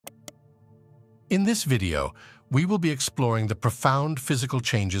In this video, we will be exploring the profound physical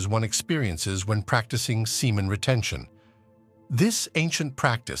changes one experiences when practicing semen retention. This ancient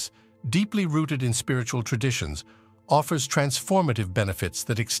practice, deeply rooted in spiritual traditions, offers transformative benefits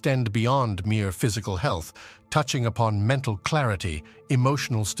that extend beyond mere physical health, touching upon mental clarity,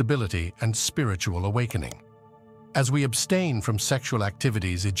 emotional stability, and spiritual awakening. As we abstain from sexual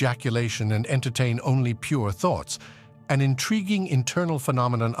activities, ejaculation, and entertain only pure thoughts, an intriguing internal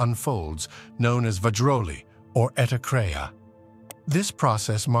phenomenon unfolds known as Vajroli, or Etta Crea. This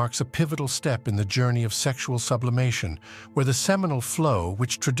process marks a pivotal step in the journey of sexual sublimation, where the seminal flow,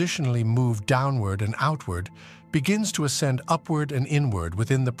 which traditionally moved downward and outward, begins to ascend upward and inward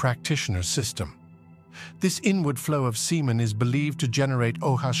within the practitioner's system. This inward flow of semen is believed to generate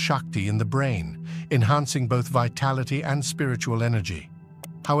Oha Shakti in the brain, enhancing both vitality and spiritual energy.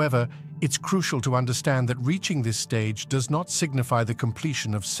 However, it's crucial to understand that reaching this stage does not signify the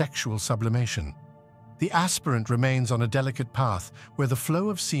completion of sexual sublimation. The aspirant remains on a delicate path where the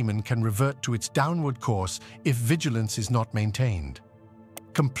flow of semen can revert to its downward course if vigilance is not maintained.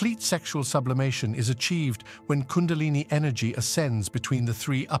 Complete sexual sublimation is achieved when Kundalini energy ascends between the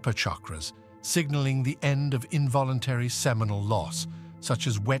three upper chakras, signaling the end of involuntary seminal loss, such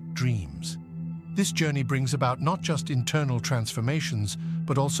as wet dreams. This journey brings about not just internal transformations,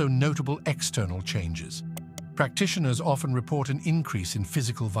 but also notable external changes. Practitioners often report an increase in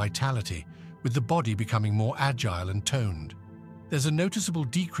physical vitality, with the body becoming more agile and toned. There's a noticeable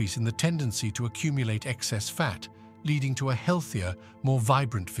decrease in the tendency to accumulate excess fat, leading to a healthier, more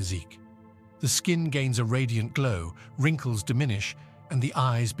vibrant physique. The skin gains a radiant glow, wrinkles diminish, and the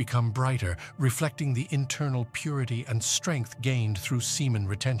eyes become brighter, reflecting the internal purity and strength gained through semen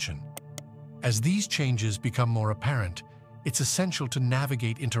retention. As these changes become more apparent, it's essential to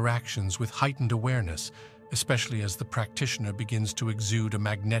navigate interactions with heightened awareness, especially as the practitioner begins to exude a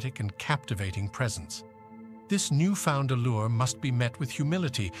magnetic and captivating presence. This newfound allure must be met with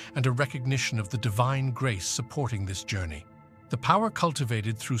humility and a recognition of the divine grace supporting this journey. The power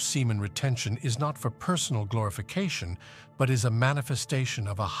cultivated through semen retention is not for personal glorification, but is a manifestation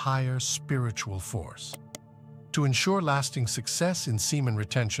of a higher spiritual force. To ensure lasting success in semen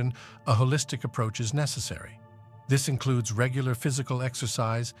retention, a holistic approach is necessary. This includes regular physical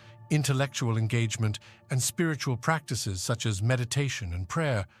exercise, intellectual engagement, and spiritual practices such as meditation and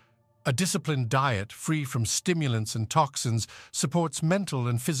prayer. A disciplined diet free from stimulants and toxins supports mental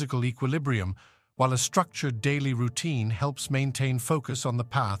and physical equilibrium, while a structured daily routine helps maintain focus on the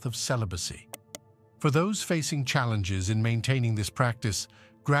path of celibacy. For those facing challenges in maintaining this practice,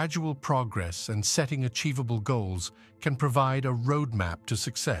 gradual progress and setting achievable goals can provide a roadmap to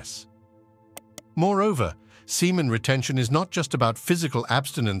success. Moreover, semen retention is not just about physical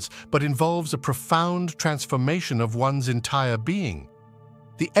abstinence, but involves a profound transformation of one's entire being.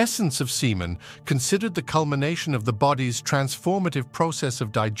 The essence of semen, considered the culmination of the body's transformative process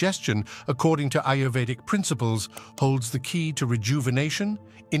of digestion according to Ayurvedic principles, holds the key to rejuvenation,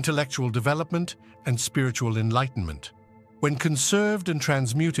 intellectual development, and spiritual enlightenment. When conserved and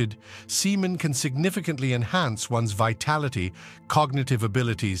transmuted, semen can significantly enhance one's vitality, cognitive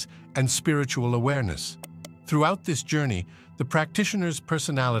abilities, and spiritual awareness. Throughout this journey, the practitioner's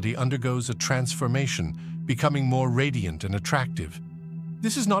personality undergoes a transformation, becoming more radiant and attractive.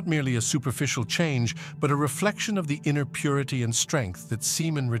 This is not merely a superficial change, but a reflection of the inner purity and strength that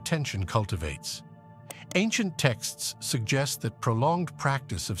semen retention cultivates. Ancient texts suggest that prolonged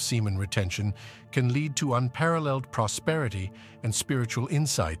practice of semen retention can lead to unparalleled prosperity and spiritual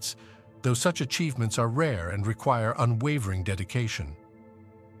insights, though such achievements are rare and require unwavering dedication.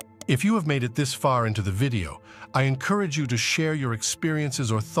 If you have made it this far into the video, I encourage you to share your experiences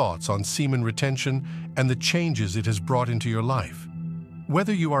or thoughts on semen retention and the changes it has brought into your life.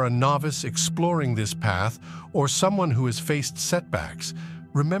 Whether you are a novice exploring this path or someone who has faced setbacks,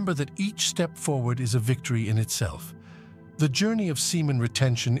 remember that each step forward is a victory in itself. The journey of semen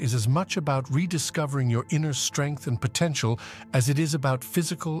retention is as much about rediscovering your inner strength and potential as it is about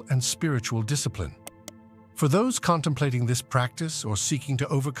physical and spiritual discipline. For those contemplating this practice or seeking to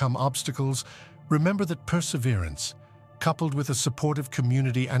overcome obstacles, remember that perseverance, coupled with a supportive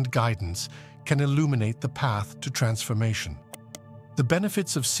community and guidance, can illuminate the path to transformation. The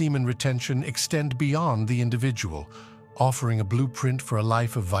benefits of semen retention extend beyond the individual, offering a blueprint for a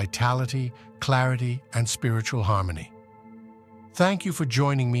life of vitality, clarity, and spiritual harmony. Thank you for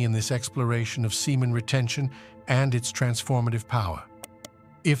joining me in this exploration of semen retention and its transformative power.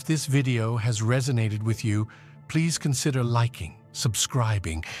 If this video has resonated with you, please consider liking,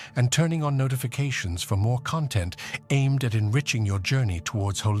 subscribing, and turning on notifications for more content aimed at enriching your journey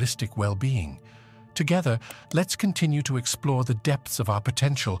towards holistic well-being. Together, let's continue to explore the depths of our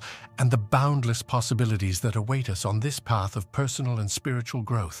potential and the boundless possibilities that await us on this path of personal and spiritual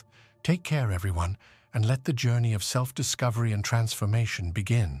growth. Take care, everyone, and let the journey of self-discovery and transformation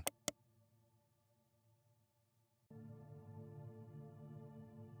begin.